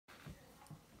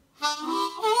You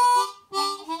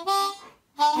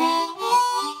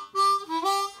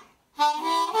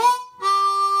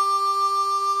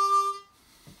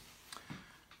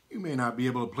may not be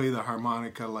able to play the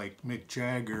harmonica like Mick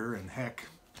Jagger, and heck,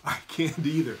 I can't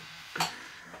either.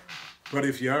 But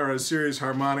if you are a serious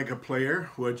harmonica player,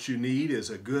 what you need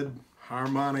is a good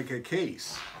harmonica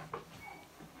case.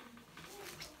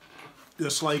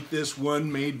 Just like this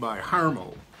one made by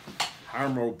Harmo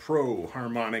Pro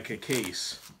Harmonica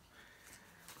Case.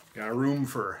 Got room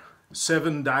for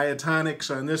 7 diatonics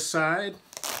on this side,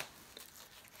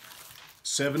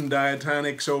 7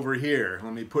 diatonics over here.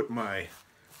 Let me put my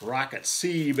Rocket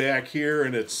C back here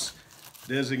in its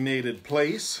designated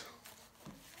place.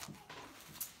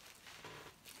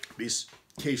 In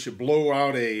case you blow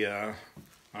out a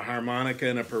harmonica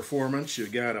in a performance, you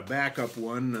got a backup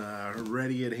one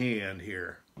ready at hand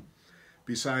here.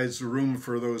 Besides the room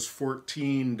for those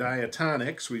 14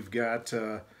 diatonics, we've got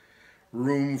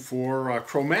room for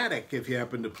chromatic if you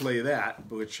happen to play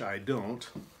that, which I don't.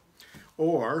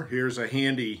 Or here's a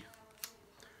handy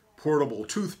portable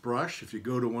toothbrush if you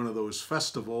go to one of those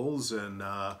festivals and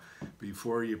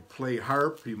before you play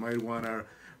harp you might want to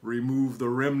remove the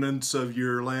remnants of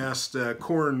your last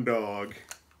corn dog.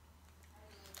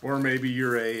 Or maybe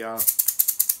you're a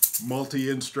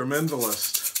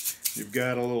multi-instrumentalist. You've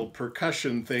got a little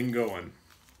percussion thing going.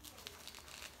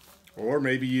 Or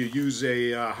maybe you use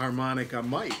a harmonica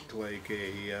mic, like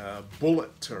a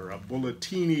Bullet or a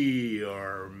Bulletini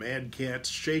or Mad Catz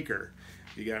shaker.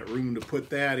 You got room to put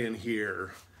that in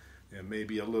here, and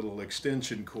maybe a little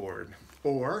extension cord.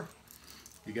 Or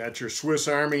you got your Swiss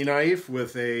Army knife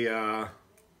with a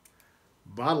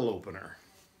bottle opener.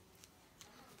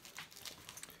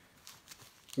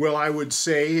 Well, I would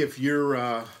say if you're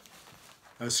a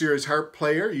serious harp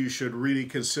player, you should really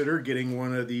consider getting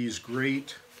one of these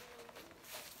great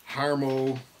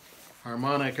Harmo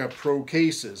Harmonica Pro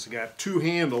cases. Got 2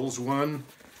 handles, one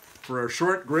for a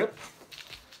short grip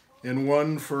and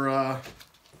one for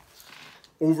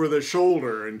over the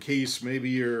shoulder in case maybe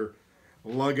you're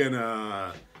lugging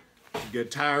a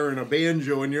guitar and a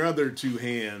banjo in your other 2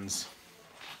 hands.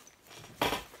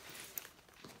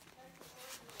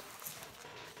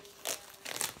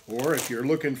 Or if you're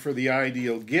looking for the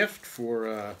ideal gift for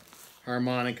a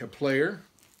harmonica player,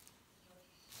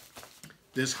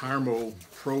 this Harmo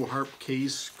Pro Harp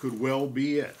case could well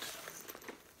be it.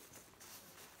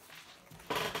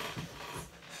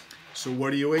 So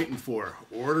what are you waiting for?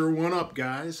 Order one up,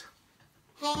 guys.